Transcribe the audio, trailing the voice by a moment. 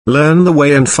Learn the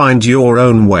way and find your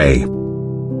own way.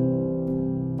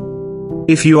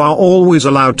 If you are always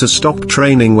allowed to stop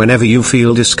training whenever you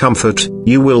feel discomfort,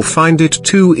 you will find it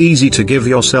too easy to give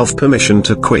yourself permission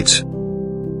to quit.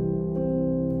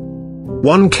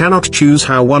 One cannot choose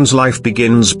how one's life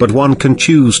begins, but one can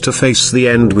choose to face the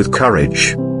end with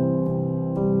courage.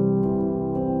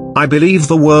 I believe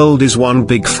the world is one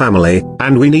big family,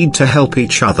 and we need to help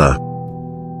each other.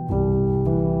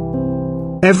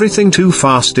 Everything too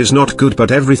fast is not good,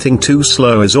 but everything too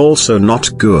slow is also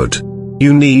not good.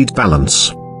 You need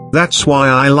balance. That's why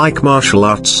I like martial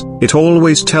arts. It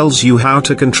always tells you how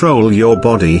to control your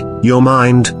body, your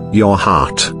mind, your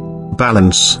heart.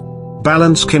 Balance.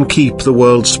 Balance can keep the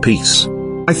world's peace.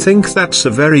 I think that's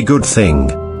a very good thing.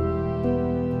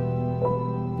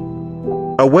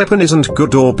 A weapon isn't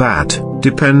good or bad,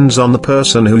 depends on the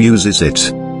person who uses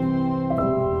it.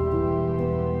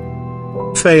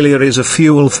 Failure is a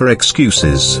fuel for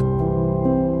excuses.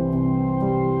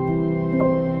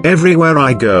 Everywhere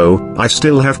I go, I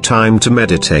still have time to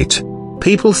meditate.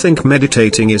 People think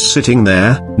meditating is sitting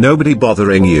there, nobody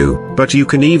bothering you, but you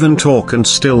can even talk and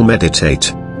still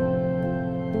meditate.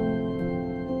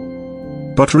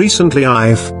 But recently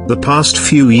the past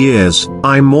few years,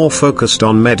 I'm more focused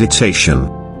on meditation.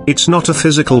 It's not a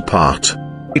physical part.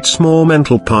 It's more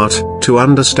mental part, to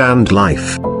understand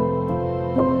life.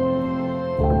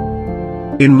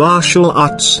 In martial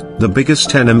arts, the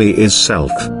biggest enemy is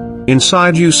self.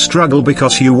 Inside you struggle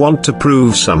because you want to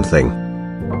prove something.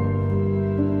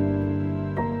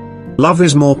 Love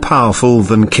is more powerful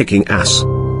than kicking ass.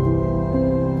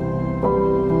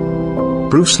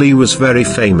 Bruce Lee was very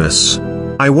famous.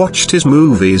 I watched his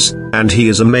movies, and he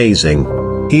is amazing.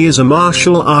 He is a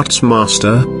martial arts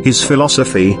master. His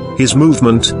philosophy, his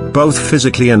movement, both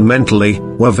physically and mentally,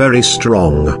 were very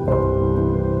strong.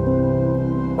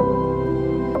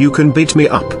 You can beat me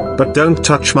up, but don't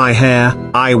touch my hair,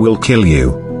 I will kill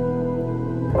you.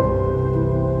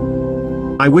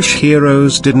 I wish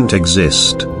heroes didn't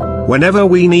exist. Whenever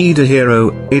we need a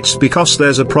hero, it's because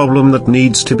there's a problem that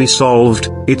needs to be solved.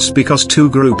 It's because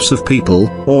two groups of people,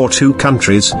 or two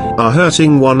countries, are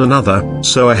hurting one another,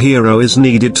 so a hero is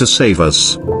needed to save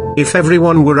us. If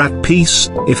everyone were at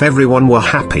peace, if everyone were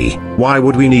happy, why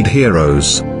would we need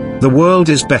heroes? The world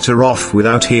is better off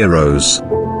without heroes.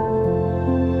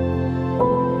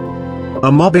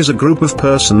 A mob is a group of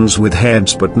persons with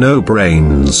heads but no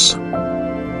brains.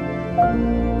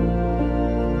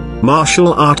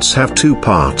 Martial arts have two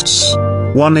parts.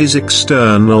 One is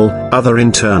external, other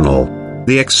internal.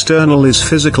 The external is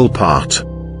physical part.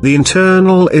 The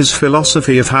internal is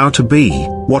philosophy of how to be.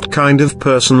 What kind of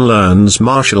person learns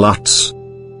martial arts?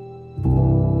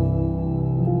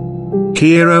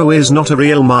 Hero is not a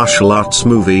real martial arts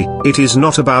movie. It is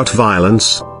not about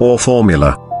violence or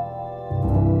formula.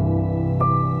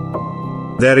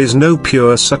 There is no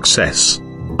pure success.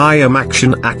 I am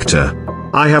action actor.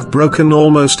 I have broken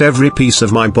almost every piece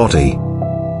of my body.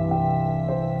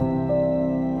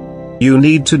 You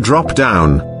need to drop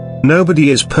down.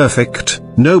 Nobody is perfect,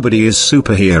 nobody is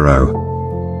superhero.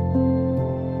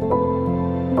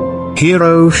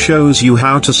 Hero shows you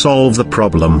how to solve the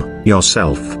problem,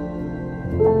 yourself.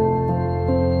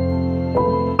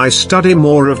 I study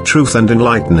more of truth and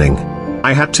enlightening.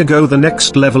 I had to go the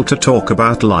next level to talk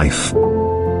about life.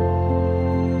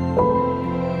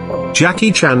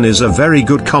 Jackie Chan is a very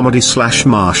good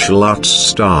comedy/martial arts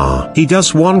star. He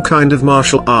does one kind of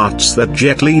martial arts that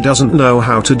Jet Li doesn't know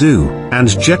how to do,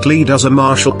 and Jet Li does a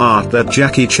martial art that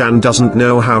Jackie Chan doesn't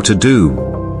know how to do.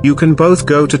 You can both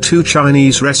go to two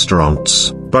Chinese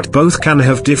restaurants, but both can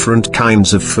have different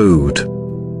kinds of food.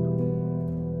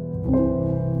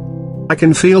 I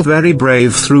can feel very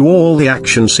brave through all the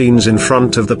action scenes in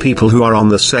front of the people who are on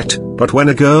the set, but when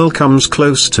a girl comes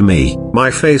close to me,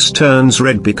 my face turns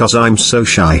red because I'm so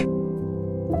shy.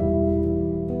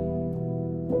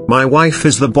 My wife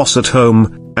is the boss at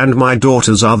home, and my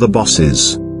daughters are the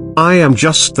bosses. I am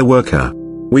just the worker.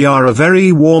 We are a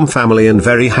very warm family and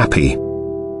very happy.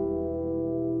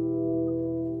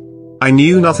 I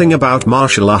knew nothing about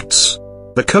martial arts.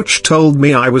 The coach told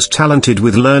me I was talented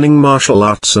with learning martial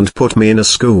arts and put me in a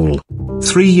school.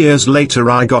 3 years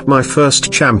later I got my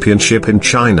first championship in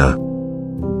China.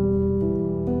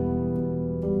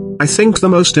 I think the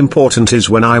most important is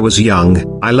when I was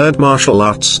young, I learned martial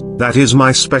arts. That is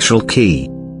my special key.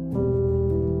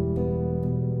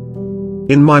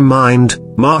 In my mind,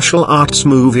 martial arts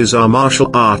movies are martial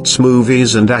arts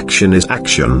movies and action is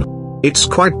action. It's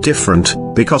quite different,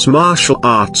 because martial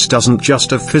arts doesn't just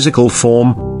have physical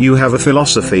form, you have a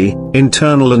philosophy,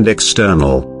 internal and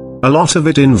external. A lot of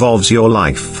it involves your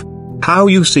life. How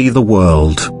you see the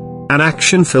world. An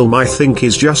action film I think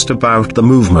is just about the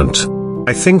movement.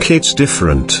 I think it's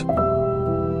different.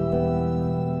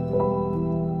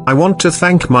 I want to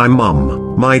thank my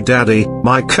mum, my daddy,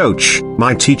 my coach,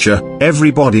 my teacher,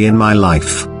 everybody in my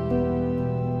life.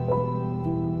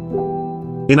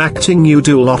 In acting you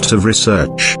do a lot of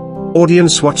research.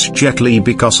 Audience watch Jet Li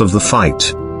because of the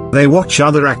fight. They watch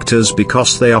other actors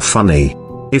because they are funny.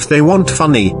 If they want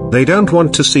funny, they don't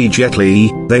want to see Jet Li,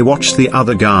 they watch the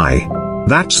other guy.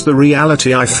 That's the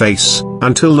reality I face,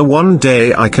 until the one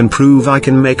day I can prove I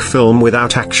can make film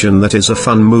without action that is a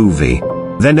fun movie.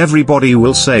 Then everybody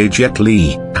will say Jet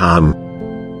Li,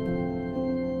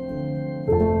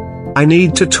 I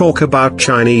need to talk about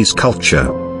Chinese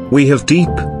culture. We have deep,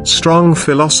 strong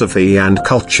philosophy and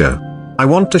culture. I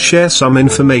want to share some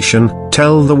information,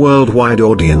 tell the worldwide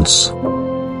audience.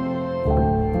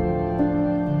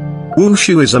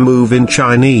 Wushu is a move in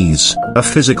Chinese, a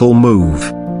physical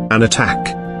move. An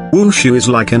attack. Wushu is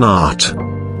like an art.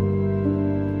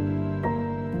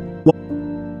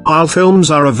 While films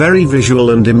are a very visual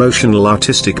and emotional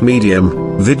artistic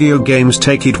medium, video games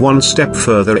take it one step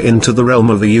further into the realm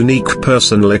of a unique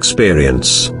personal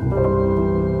experience.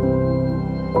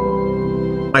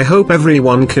 I hope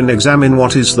everyone can examine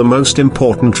what is the most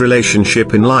important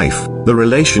relationship in life, the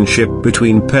relationship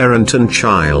between parent and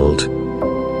child.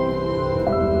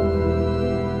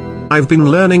 I've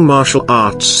been learning martial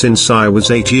arts since I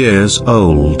was 8 years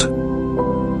old.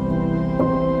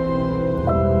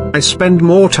 I spend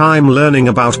more time learning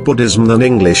about Buddhism than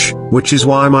English, which is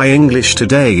why my English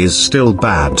today is still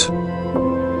bad.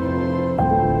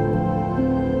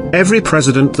 Every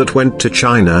president that went to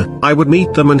China, I would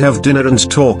meet them and have dinner and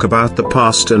talk about the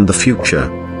past and the future.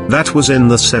 That was in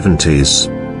the 70s.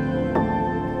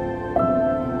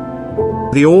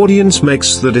 The audience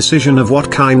makes the decision of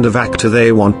what kind of actor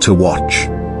they want to watch.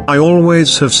 I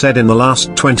always have said in the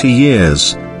last 20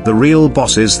 years, the real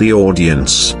boss is the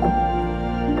audience.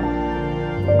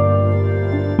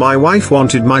 My wife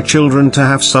wanted my children to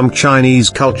have some Chinese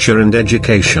culture and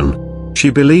education. She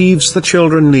believes the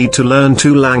children need to learn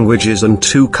 2 languages and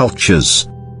 2 cultures.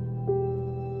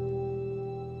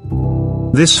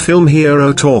 This film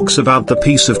hero talks about the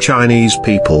peace of Chinese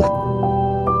people.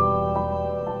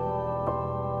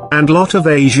 And lot of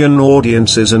Asian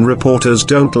audiences and reporters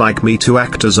don't like me to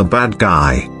act as a bad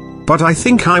guy. But I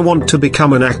think I want to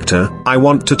become an actor, I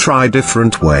want to try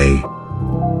different way.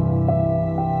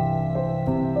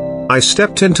 I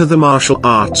stepped into the martial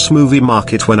arts movie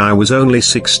market when I was only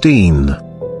 16.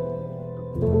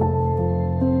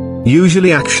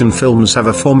 Usually action films have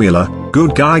a formula: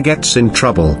 good guy gets in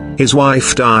trouble, his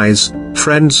wife dies,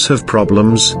 friends have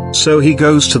problems, so he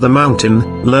goes to the mountain,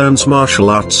 learns martial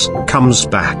arts, comes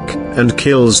back, and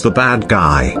kills the bad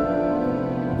guy.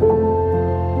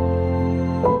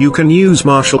 You can use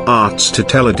martial arts to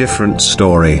tell a different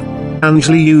story.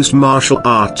 Anjali used martial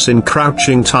arts in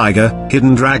Crouching Tiger,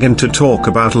 Hidden Dragon to talk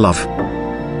about love.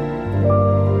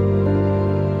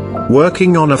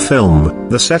 Working on a film,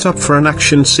 the setup for an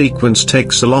action sequence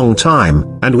takes a long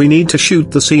time, and we need to shoot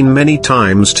the scene many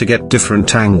times to get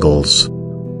different angles.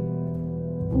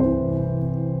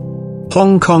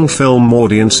 Hong Kong film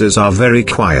audiences are very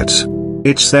quiet.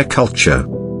 It's their culture.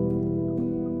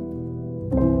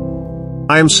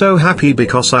 I am so happy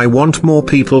because I want more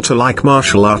people to like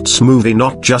martial arts movie,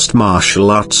 not just martial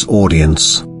arts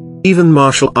audience. Even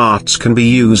martial arts can be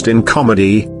used in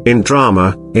comedy, in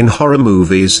drama, in horror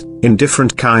movies, in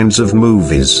different kinds of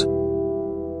movies.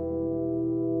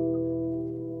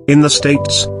 In the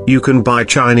States, you can buy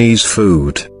Chinese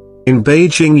food. In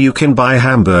Beijing you can buy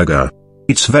hamburger.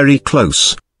 It's very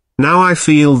close. Now I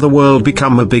feel the world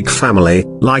become a big family,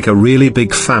 like a really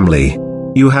big family.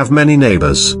 You have many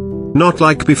neighbors. Not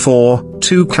like before,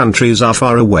 2 countries are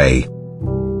far away.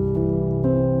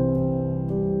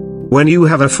 When you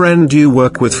have a friend you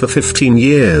work with for 15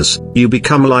 years, you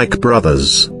become like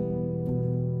brothers.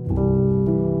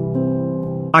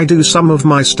 I do some of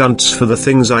my stunts for the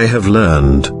things I have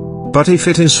learned. But if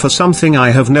it is for something I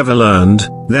have never learned,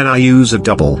 then I use a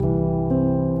double.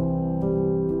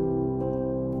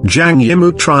 Zhang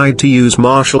Yimou tried to use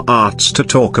martial arts to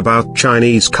talk about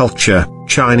Chinese culture,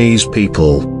 Chinese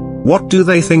people. What do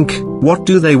they think, what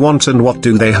do they want, and what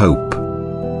do they hope?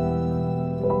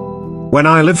 When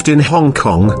I lived in Hong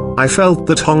Kong, I felt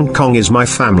that Hong Kong is my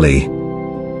family.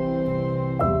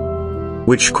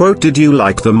 Which quote did you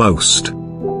like the most?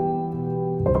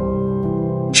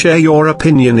 Share your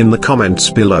opinion in the comments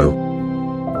below.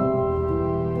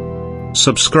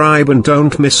 Subscribe and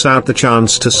don't miss out the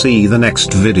chance to see the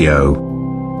next video.